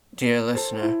Dear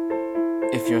listener,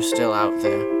 if you're still out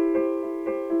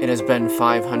there, it has been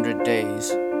 500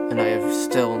 days, and I have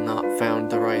still not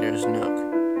found the writer's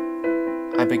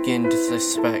Nook. I begin to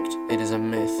suspect it is a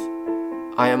myth.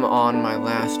 I am on my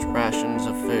last rations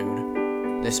of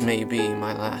food. This may be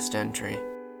my last entry.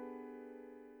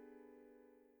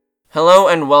 Hello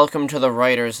and welcome to the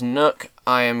writer's Nook.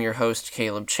 I am your host,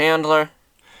 Caleb Chandler.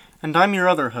 And I'm your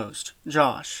other host,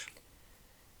 Josh.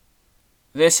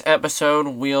 This episode,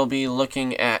 we'll be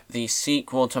looking at the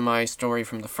sequel to my story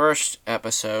from the first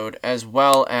episode, as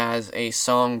well as a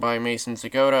song by Mason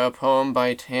Zagoda, a poem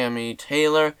by Tammy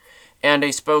Taylor, and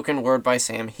a spoken word by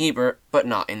Sam Hebert, but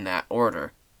not in that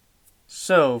order.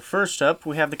 So, first up,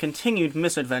 we have the continued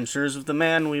misadventures of the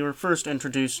man we were first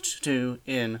introduced to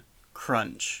in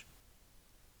Crunch.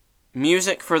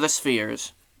 Music for the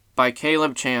Spheres, by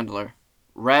Caleb Chandler.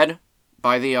 Read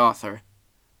by the author.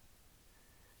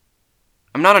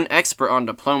 I'm not an expert on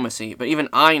diplomacy, but even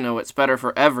I know it's better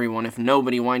for everyone if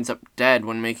nobody winds up dead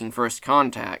when making first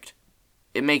contact.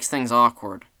 It makes things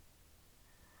awkward.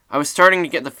 I was starting to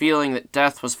get the feeling that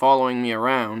death was following me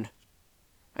around.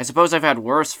 I suppose I've had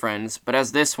worse friends, but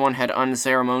as this one had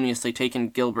unceremoniously taken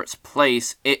Gilbert's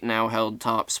place, it now held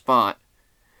top spot.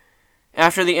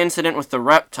 After the incident with the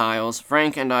reptiles,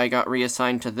 Frank and I got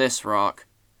reassigned to this rock.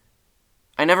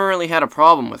 I never really had a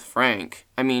problem with Frank.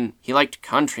 I mean, he liked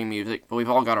country music, but we've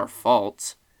all got our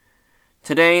faults.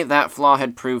 Today, that flaw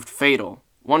had proved fatal.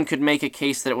 One could make a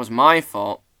case that it was my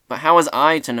fault, but how was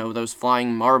I to know those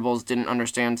flying marbles didn't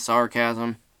understand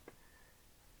sarcasm?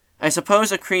 I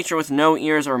suppose a creature with no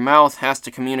ears or mouth has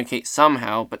to communicate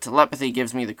somehow, but telepathy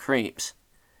gives me the creeps.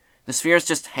 The spheres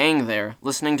just hang there,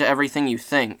 listening to everything you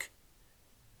think.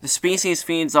 The species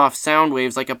feeds off sound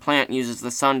waves like a plant uses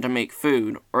the sun to make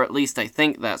food, or at least I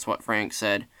think that's what Frank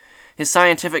said. His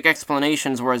scientific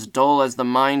explanations were as dull as the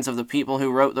minds of the people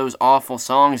who wrote those awful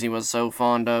songs he was so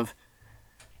fond of.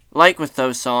 Like with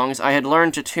those songs, I had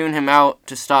learned to tune him out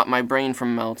to stop my brain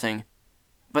from melting.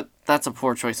 But that's a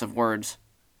poor choice of words.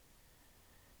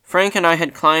 Frank and I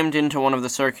had climbed into one of the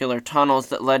circular tunnels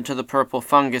that led to the purple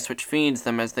fungus which feeds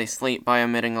them as they sleep by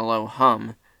emitting a low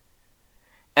hum.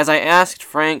 As I asked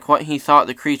Frank what he thought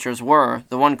the creatures were,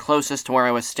 the one closest to where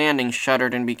I was standing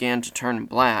shuddered and began to turn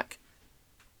black.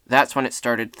 That's when it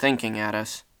started thinking at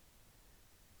us.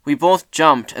 We both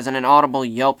jumped as an inaudible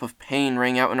yelp of pain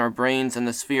rang out in our brains and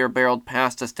the sphere barreled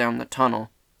past us down the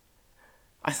tunnel.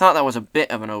 I thought that was a bit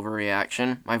of an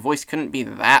overreaction. My voice couldn't be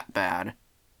that bad.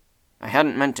 I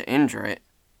hadn't meant to injure it.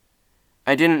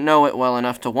 I didn't know it well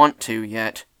enough to want to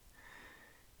yet.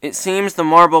 It seems the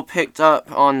marble picked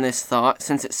up on this thought,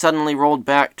 since it suddenly rolled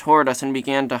back toward us and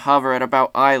began to hover at about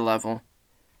eye level.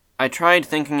 I tried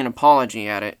thinking an apology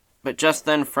at it, but just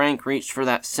then Frank reached for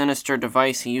that sinister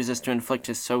device he uses to inflict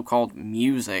his so-called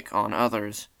music on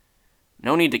others.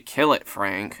 No need to kill it,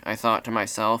 Frank, I thought to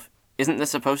myself. Isn't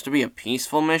this supposed to be a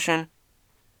peaceful mission?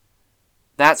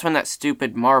 That's when that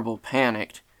stupid marble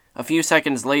panicked. A few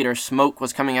seconds later, smoke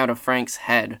was coming out of Frank's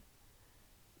head.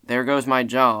 There goes my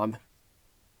job.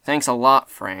 Thanks a lot,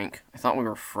 Frank. I thought we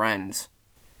were friends.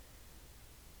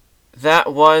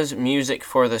 That was Music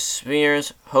for the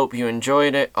Spheres. Hope you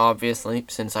enjoyed it, obviously,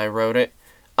 since I wrote it.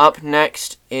 Up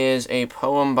next is a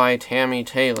poem by Tammy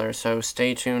Taylor, so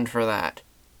stay tuned for that.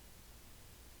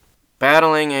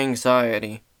 Battling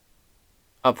Anxiety.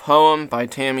 A poem by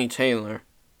Tammy Taylor.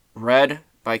 Read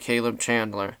by Caleb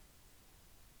Chandler.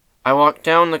 I walk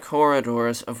down the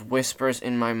corridors of whispers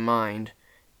in my mind,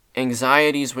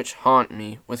 anxieties which haunt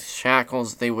me, with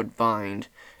shackles they would bind.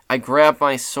 I grab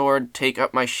my sword, take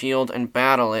up my shield, and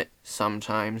battle it,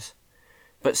 sometimes.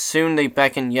 But soon they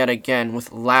beckon yet again,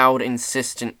 with loud,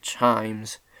 insistent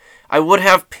chimes. I would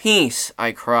have peace,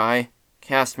 I cry,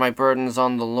 cast my burdens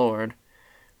on the Lord.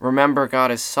 Remember God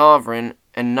is sovereign,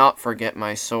 and not forget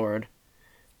my sword.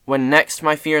 When next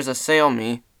my fears assail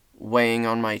me, weighing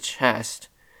on my chest,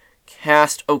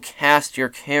 cast, oh cast your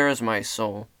cares, my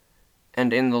soul,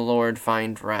 and in the Lord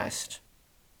find rest.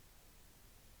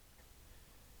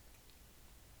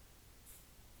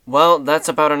 Well, that's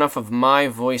about enough of my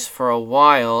voice for a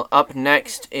while. Up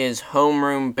next is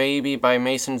Homeroom Baby by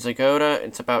Mason Zagoda.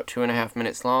 It's about 2.5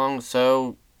 minutes long,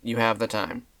 so you have the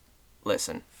time.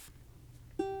 Listen.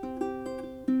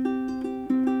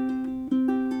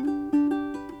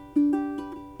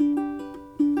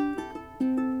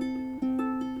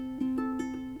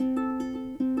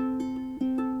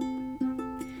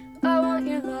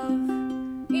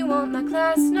 You want my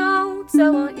class notes, I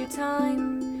want your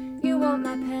time. You want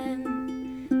my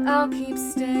pen, I'll keep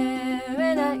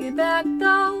staring at your back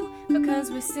though,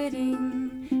 because we're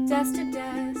sitting desk to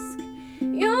desk.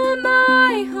 You're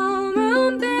my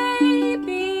homeroom baby.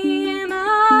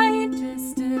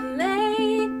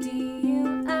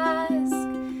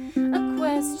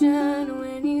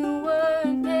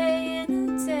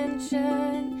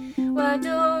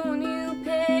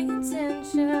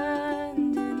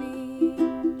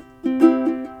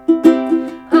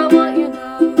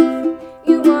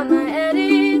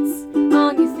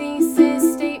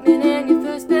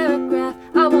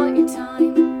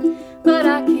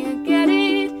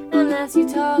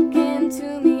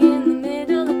 to me in the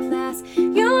middle of class.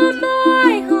 You're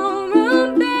my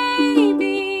homeroom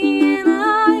baby, and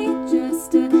I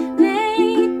just a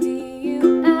lady.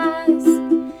 You asked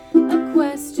a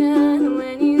question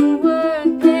when you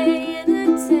weren't paying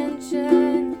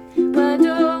attention. Why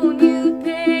don't you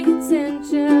pay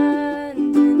attention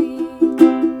to me?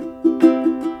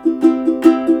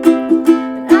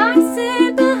 And I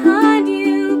sit behind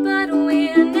you, but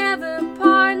we're never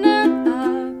partnered up.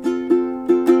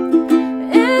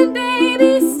 And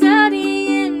baby,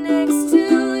 studying next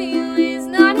to you is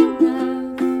not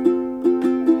enough.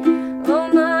 Oh,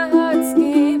 my heart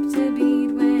skipped a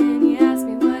beat when you asked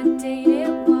me what date it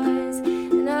was,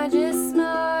 and I just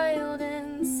smiled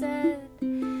and said,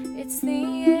 it's the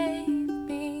 8th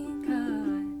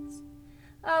because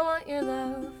I want your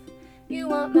love. You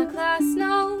want my class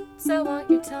notes, I want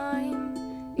your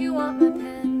time. You want my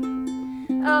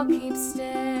pen, I'll keep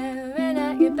staring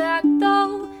at your back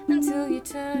though until you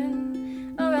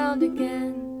turn around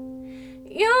again.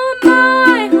 You're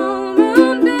my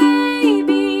homeroom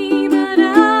baby, but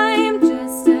I'm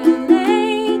just a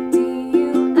lady.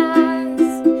 You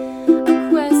asked a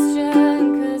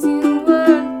question 'cause you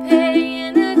weren't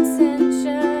paying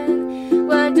attention.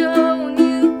 Why don't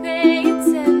you pay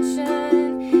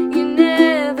attention? You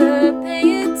never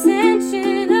pay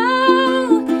attention.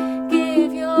 Oh,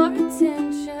 give your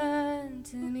attention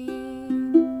to me.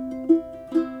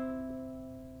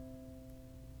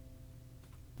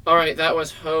 Alright, that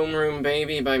was Homeroom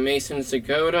Baby by Mason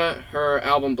Zagoda. Her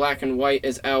album Black and White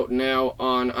is out now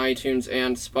on iTunes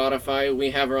and Spotify.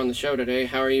 We have her on the show today.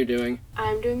 How are you doing?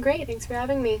 I'm doing great. Thanks for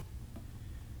having me.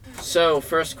 So,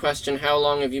 first question, how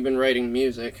long have you been writing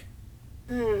music?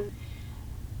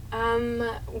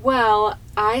 Well,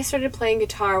 I started playing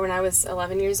guitar when I was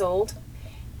 11 years old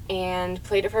and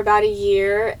played it for about a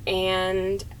year,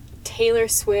 and Taylor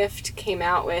Swift came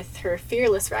out with her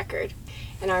Fearless record.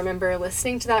 And I remember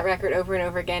listening to that record over and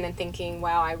over again and thinking,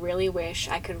 wow, I really wish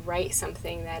I could write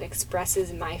something that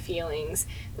expresses my feelings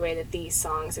the way that these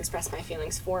songs express my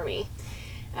feelings for me.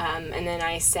 And then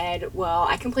I said, well,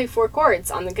 I can play 4 chords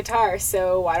on the guitar,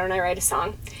 so why don't I write a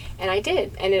song? And I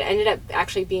did, and it ended up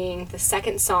actually being the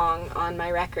second song on my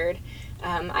record.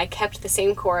 I kept the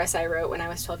same chorus I wrote when I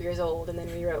was 12 years old and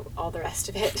then rewrote all the rest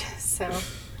of it. So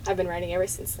I've been writing ever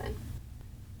since then.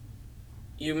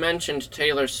 You mentioned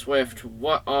Taylor Swift.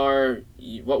 What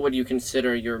would you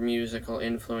consider your musical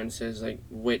influences? Like,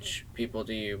 which people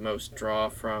do you most draw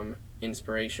from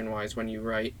inspiration-wise when you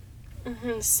write?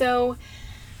 So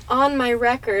on my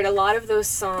record, a lot of those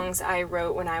songs I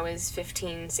wrote when I was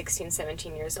 15, 16,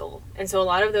 17 years old. And so a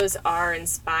lot of those are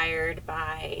inspired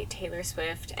by Taylor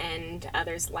Swift and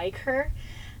others like her.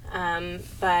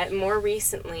 But more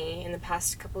recently, in the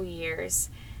past couple years,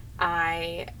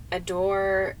 I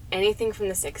adore anything from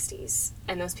the 60s,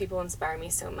 and those people inspire me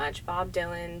so much. Bob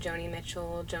Dylan, Joni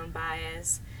Mitchell, Joan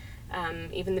Baez,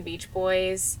 even the Beach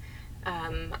Boys.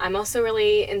 I'm also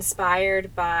really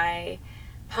inspired by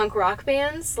punk rock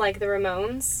bands like the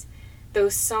Ramones.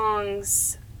 Those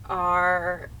songs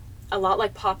are a lot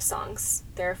like pop songs.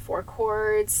 They're 4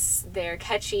 chords, they're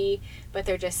catchy, but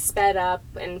they're just sped up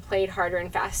and played harder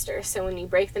and faster. So when you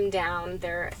break them down,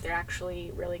 they're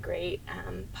actually really great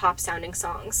pop sounding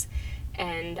songs.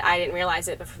 And I didn't realize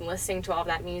it, but from listening to all of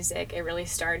that music, it really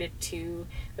started to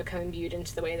become imbued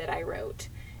into the way that I wrote.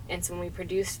 And so when we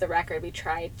produced the record, we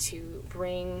tried to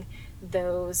bring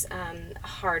those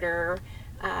harder,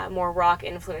 more rock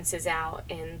influences out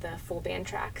in the full band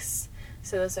tracks.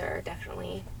 So those are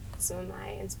definitely some of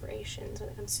my inspirations when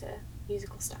it comes to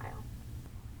musical style.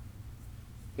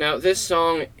 Now, this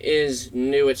song is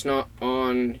new. It's not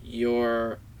on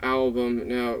your album.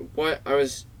 Now,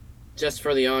 just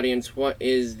for the audience, what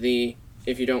is the,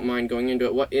 if you don't mind going into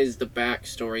it, what is the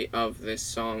backstory of this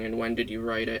song, and when did you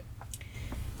write it?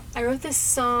 I wrote this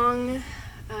song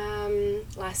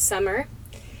last summer,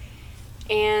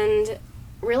 and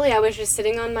really I was just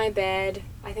sitting on my bed.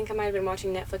 I think I might have been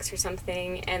watching Netflix or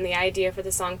something, and the idea for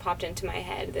the song popped into my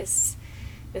head. This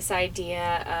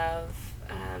idea of,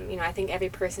 I think every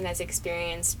person has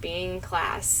experienced being in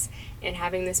class and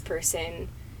having this person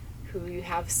who you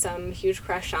have some huge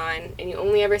crush on, and you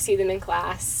only ever see them in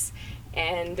class.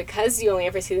 And because you only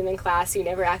ever see them in class, you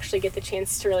never actually get the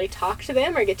chance to really talk to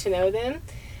them or get to know them.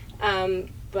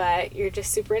 But you're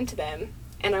just super into them.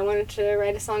 And I wanted to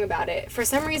write a song about it. For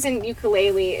some reason,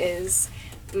 ukulele is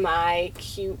my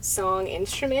cute song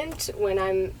instrument. When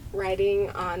I'm writing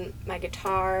on my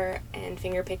guitar and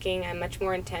finger picking, I'm much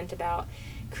more intent about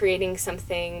creating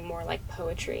something more like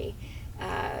poetry.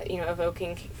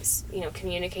 Evoking,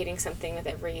 communicating something with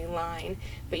every line.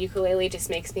 But ukulele just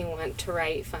makes me want to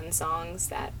write fun songs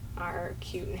that are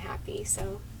cute and happy.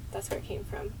 So that's where it came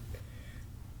from.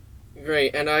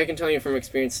 Great, and I can tell you from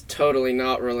experience, totally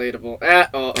not relatable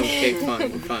at all. Okay,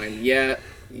 fine. Yeah,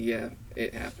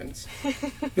 it happens.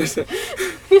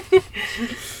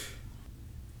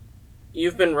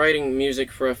 You've been writing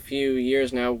music for a few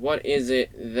years now. What is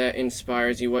it that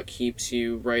inspires you? What keeps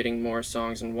you writing more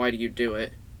songs, and why do you do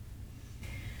it?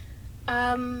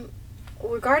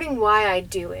 Regarding why I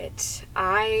do it,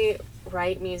 I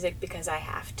write music because I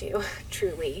have to,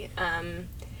 truly.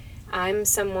 I'm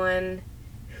someone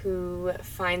who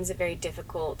finds it very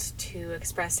difficult to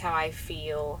express how I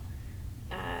feel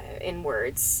in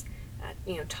words,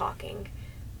 talking.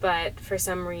 But for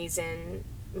some reason,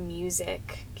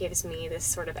 music gives me this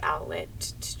sort of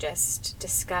outlet to just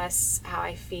discuss how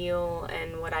I feel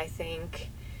and what I think.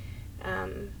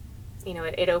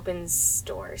 It opens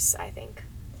doors, I think.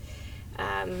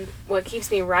 What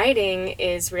keeps me writing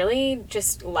is really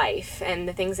just life and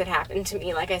the things that happen to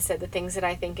me. Like I said, the things that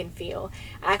I think and feel.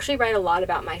 I actually write a lot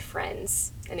about my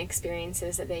friends and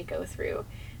experiences that they go through.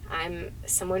 I'm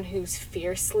someone who's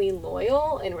fiercely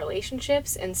loyal in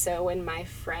relationships, and so when my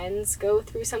friends go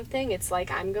through something, it's like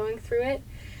I'm going through it.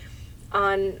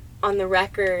 On the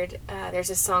record, there's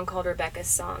a song called Rebecca's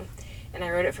Song, and I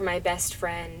wrote it for my best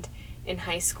friend in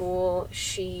high school.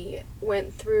 She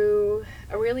went through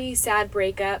a really sad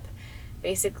breakup.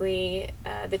 Basically,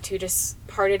 the two just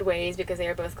parted ways because they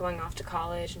were both going off to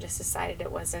college and just decided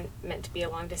it wasn't meant to be a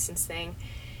long-distance thing.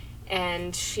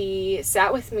 And she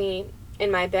sat with me in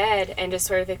my bed and just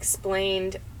sort of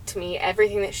explained to me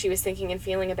everything that she was thinking and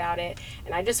feeling about it,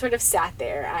 and I just sort of sat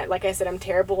there. Like I said, I'm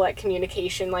terrible at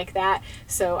communication like that,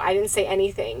 so I didn't say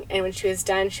anything, and when she was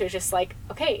done, she was just like,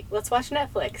 okay, let's watch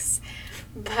Netflix.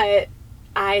 But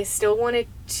I still wanted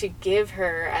to give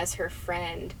her, as her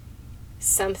friend,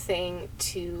 something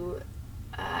to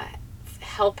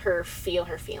help her feel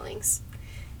her feelings.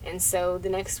 And so the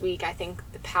next week, I think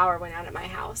the power went out at my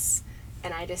house,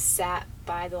 and I just sat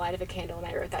by the light of a candle and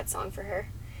I wrote that song for her.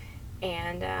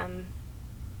 And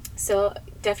so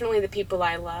definitely the people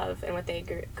I love and what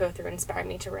they go through inspired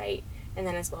me to write, and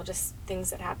then as well just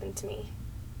things that happened to me.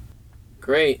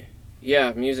 Great.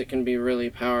 Yeah, music can be really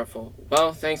powerful.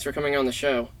 Well, thanks for coming on the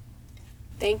show.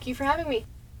 Thank you for having me.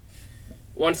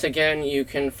 Once again, you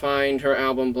can find her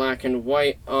album Black and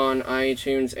White on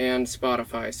iTunes and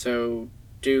Spotify, so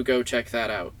do go check that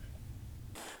out.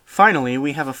 Finally,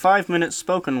 we have a 5-minute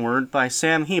spoken word by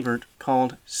Sam Hebert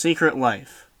called Secret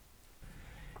Life.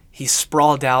 He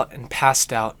sprawled out and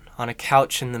passed out on a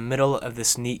couch in the middle of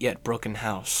this neat yet broken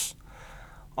house.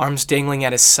 Arms dangling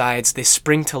at his sides, they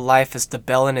spring to life as the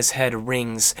bell in his head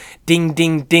rings. Ding,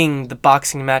 ding, ding, the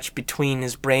boxing match between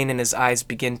his brain and his eyes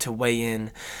begin to weigh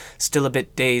in, still a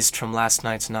bit dazed from last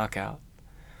night's knockout.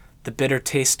 The bitter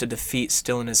taste of defeat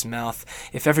still in his mouth.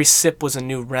 If every sip was a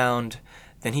new round,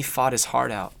 then he fought his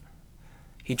heart out.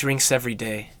 He drinks every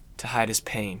day to hide his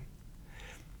pain.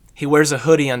 He wears a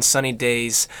hoodie on sunny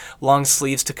days, long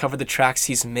sleeves to cover the tracks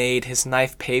he's made. His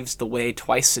knife paves the way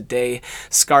twice a day.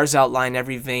 Scars outline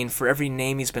every vein for every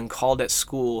name he's been called at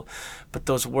school. But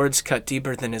those words cut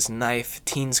deeper than his knife.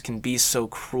 Teens can be so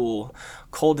cruel,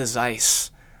 cold as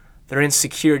ice. Their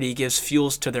insecurity gives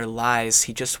fuels to their lies.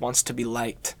 He just wants to be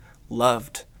liked,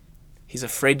 loved. He's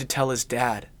afraid to tell his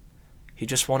dad. He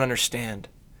just won't understand.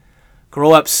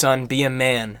 Grow up, son, be a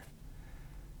man.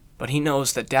 But he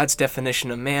knows that Dad's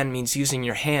definition of man means using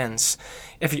your hands.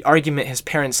 Every argument his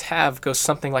parents have goes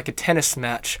something like a tennis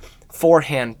match.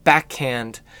 Forehand,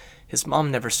 backhand. His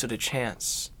mom never stood a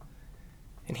chance.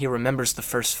 And he remembers the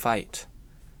first fight,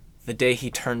 the day he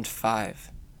turned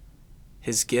 5.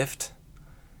 His gift?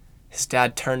 His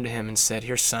dad turned to him and said,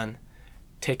 "Here, son,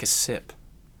 take a sip."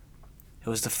 It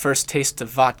was the first taste of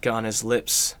vodka on his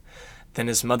lips. Then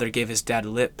his mother gave his dad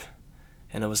lip.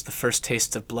 And it was the first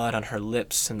taste of blood on her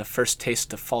lips, and the first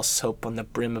taste of false hope on the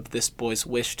brim of this boy's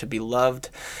wish to be loved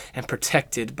and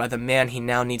protected by the man he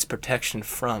now needs protection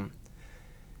from.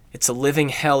 It's a living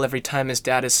hell every time his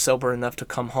dad is sober enough to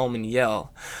come home and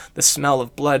yell. The smell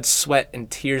of blood, sweat,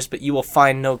 and tears, but you will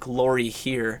find no glory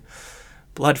here.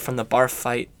 Blood from the bar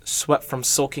fight, sweat from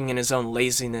sulking in his own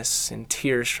laziness, and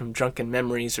tears from drunken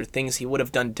memories or things he would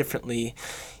have done differently.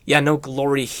 Yeah, no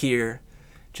glory here.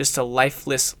 Just a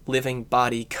lifeless, living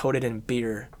body coated in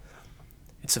beer.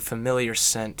 It's a familiar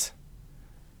scent.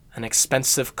 An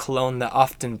expensive cologne that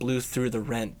often blew through the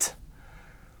rent.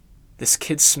 This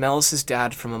kid smells his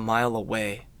dad from a mile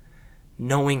away,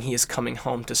 knowing he is coming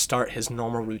home to start his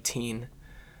normal routine.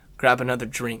 Grab another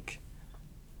drink.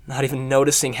 Not even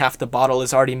noticing half the bottle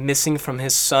is already missing from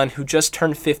his son, who just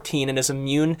turned 15 and is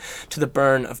immune to the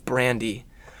burn of brandy,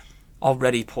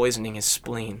 already poisoning his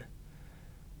spleen.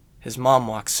 His mom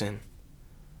walks in,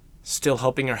 still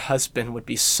hoping her husband would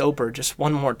be sober just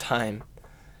one more time.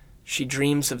 She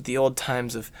dreams of the old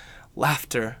times of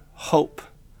laughter, hope,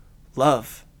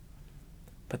 love.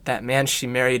 But that man she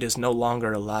married is no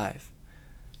longer alive.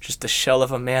 Just a shell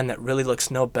of a man that really looks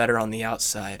no better on the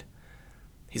outside.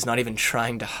 He's not even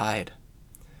trying to hide.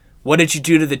 What did you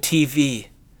do to the TV?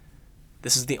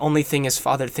 This is the only thing his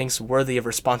father thinks worthy of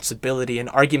responsibility. An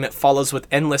argument follows with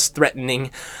endless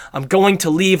threatening. I'm going to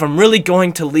leave. I'm really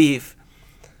going to leave.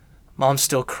 Mom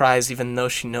still cries even though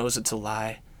she knows it's a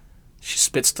lie. She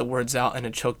spits the words out in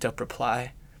a choked up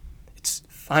reply. It's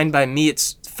fine by me.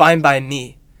 It's fine by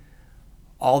me.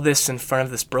 All this in front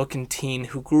of this broken teen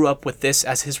who grew up with this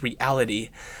as his reality.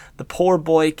 The poor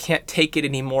boy can't take it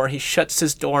anymore. He shuts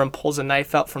his door and pulls a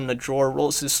knife out from the drawer,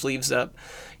 rolls his sleeves up,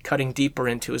 cutting deeper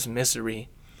into his misery.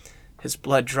 His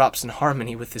blood drops in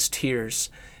harmony with his tears,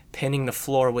 painting the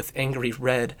floor with angry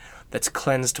red that's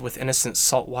cleansed with innocent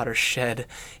salt water shed.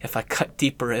 If I cut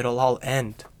deeper, it'll all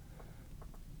end.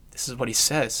 This is what he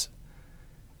says.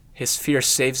 His fear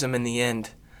saves him in the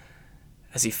end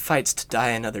as he fights to die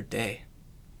another day.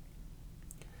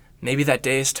 Maybe that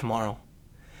day is tomorrow.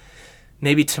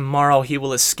 Maybe tomorrow he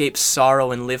will escape sorrow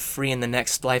and live free in the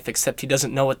next life, except he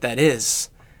doesn't know what that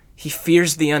is. He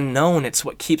fears the unknown. It's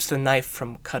what keeps the knife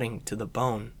from cutting to the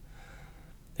bone.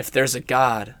 If there's a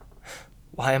God,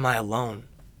 why am I alone?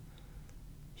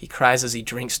 He cries as he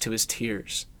drinks to his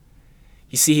tears.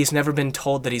 You see, he's never been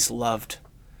told that he's loved.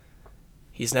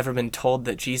 He's never been told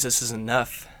that Jesus is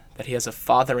enough, that he has a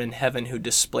Father in heaven who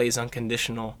displays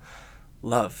unconditional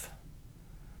love.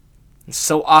 And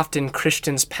so often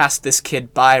Christians pass this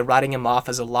kid by, writing him off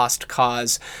as a lost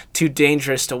cause, too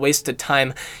dangerous, a waste of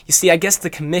time. You see, I guess the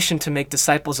commission to make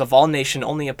disciples of all nations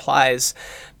only applies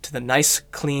to the nice,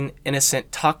 clean,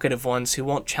 innocent, talkative ones who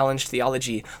won't challenge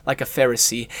theology like a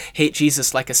Pharisee, hate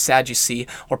Jesus like a Sadducee,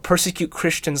 or persecute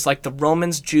Christians like the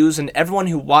Romans, Jews, and everyone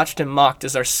who watched and mocked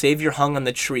as our Savior hung on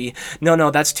the tree. No,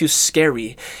 that's too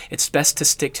scary. It's best to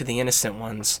stick to the innocent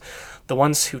ones. The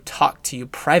ones who talk to you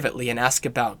privately and ask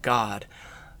about God.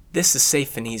 This is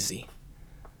safe and easy.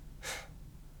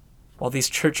 While these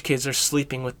church kids are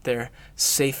sleeping with their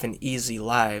safe and easy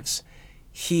lives,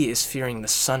 he is fearing the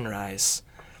sunrise.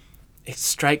 It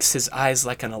strikes his eyes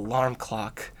like an alarm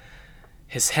clock.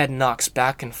 His head knocks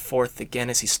back and forth again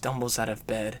as he stumbles out of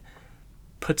bed,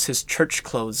 puts his church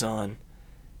clothes on,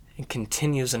 and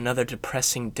continues another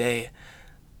depressing day,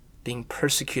 being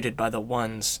persecuted by the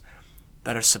ones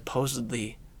that are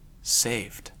supposedly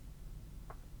saved.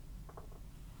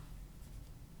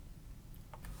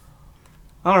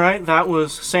 All right, that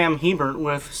was Sam Hebert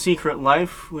with Secret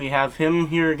Life. We have him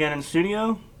here again in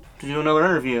studio to do another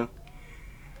interview.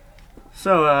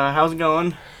 So, how's it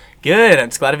going? Good. I'm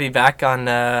just glad to be back on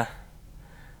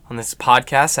this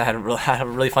podcast. I had a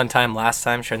really fun time last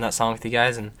time sharing that song with you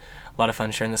guys, and a lot of fun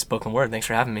sharing the spoken word. Thanks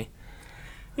for having me.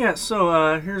 Yeah,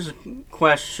 so here's a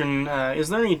question. Is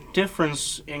there any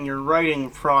difference in your writing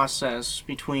process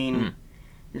between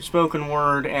your spoken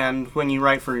word and when you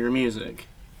write for your music?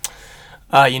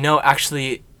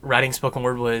 Actually, writing spoken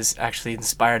word was actually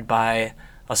inspired by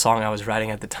a song I was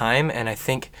writing at the time, and I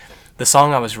think the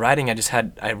song I was writing,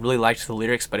 I really liked the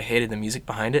lyrics, but I hated the music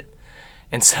behind it,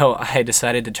 and so I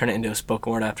decided to turn it into a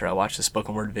spoken word after I watched the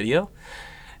spoken word video.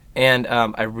 And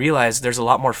I realized there's a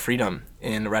lot more freedom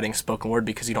in writing spoken word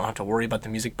because you don't have to worry about the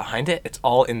music behind it. It's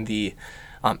all in the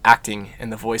acting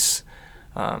and the voice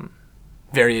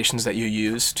variations that you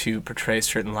use to portray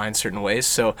certain lines certain ways.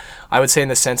 So I would say in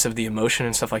the sense of the emotion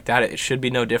and stuff like that, it should be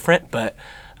no different, but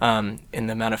in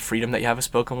the amount of freedom that you have with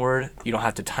spoken word, you don't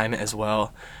have to time it as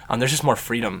well. There's just more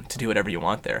freedom to do whatever you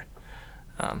want there.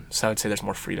 So I would say there's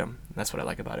more freedom. That's what I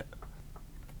like about it.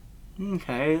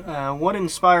 Okay, what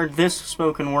inspired this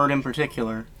spoken word in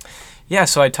particular? Yeah,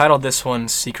 so I titled this one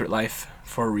Secret Life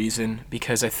for a reason,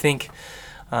 because I think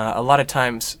a lot of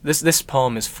times this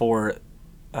poem is for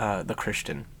the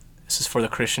Christian. This is for the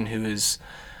Christian who is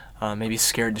maybe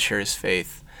scared to share his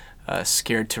faith,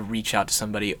 scared to reach out to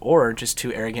somebody, or just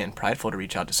too arrogant and prideful to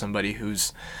reach out to somebody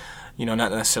who's, not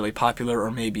necessarily popular or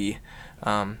maybe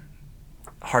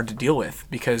hard to deal with.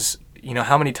 Because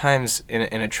how many times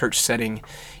in a church setting,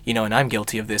 and I'm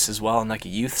guilty of this as well, in like a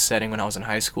youth setting when I was in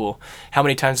high school, how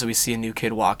many times do we see a new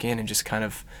kid walk in and just kind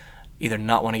of either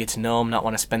not want to get to know him, not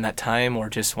want to spend that time, or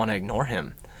just want to ignore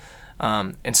him?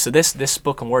 And so this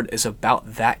spoken word is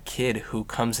about that kid who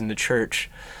comes into church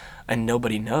and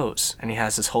nobody knows, and he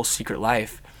has this whole secret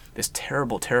life, this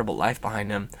terrible, terrible life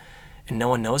behind him, and no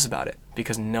one knows about it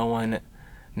because no one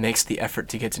makes the effort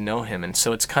to get to know him. And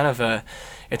so it's kind of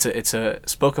it's a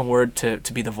spoken word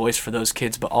to be the voice for those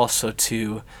kids, but also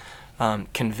to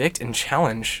convict and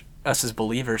challenge us as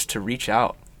believers to reach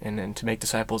out and to make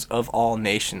disciples of all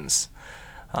nations,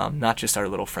 not just our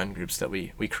little friend groups that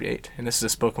we create. And this is a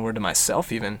spoken word to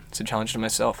myself even. It's a challenge to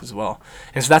myself as well.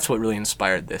 And so that's what really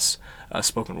inspired this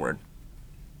spoken word.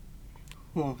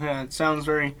 Well, yeah, it sounds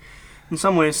very, in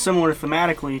some ways, similar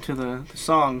thematically to the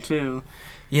song, too.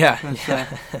 Yeah.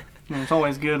 It's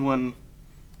always good when,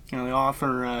 the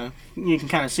author, you can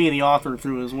kind of see the author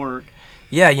through his work.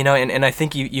 Yeah, and I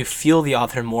think you feel the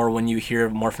author more when you hear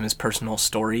more from his personal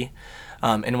story,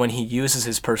 and when he uses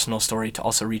his personal story to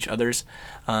also reach others.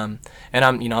 And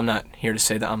I'm not here to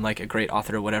say that I'm like a great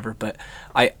author or whatever, but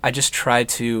I just try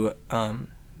to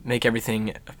make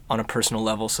everything on a personal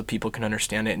level so people can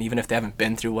understand it. And even if they haven't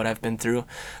been through what I've been through,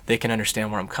 they can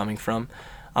understand where I'm coming from.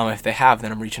 If they have,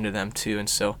 then I'm reaching to them too. And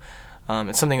so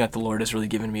it's something that the Lord has really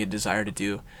given me a desire to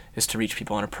do, is to reach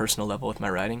people on a personal level with my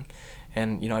writing.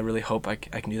 And, I really hope I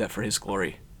can do that for His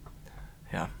glory.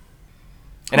 Yeah.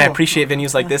 And I appreciate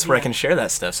venues like this where I can share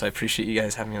that stuff. So I appreciate you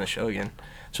guys having me on the show again.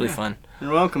 It's really fun.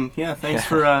 You're welcome. Yeah, thanks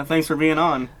for being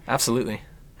on. Absolutely.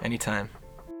 Anytime.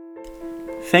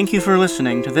 Thank you for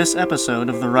listening to this episode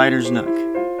of The Writer's Nook.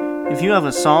 If you have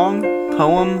a song,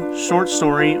 poem, short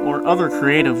story, or other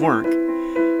creative work,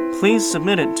 please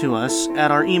submit it to us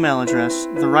at our email address,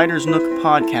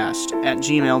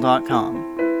 thewritersnookpodcast@gmail.com.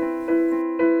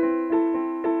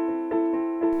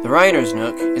 The Writer's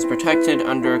Nook is protected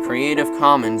under a Creative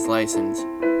Commons license.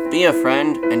 Be a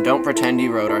friend and don't pretend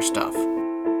you wrote our stuff.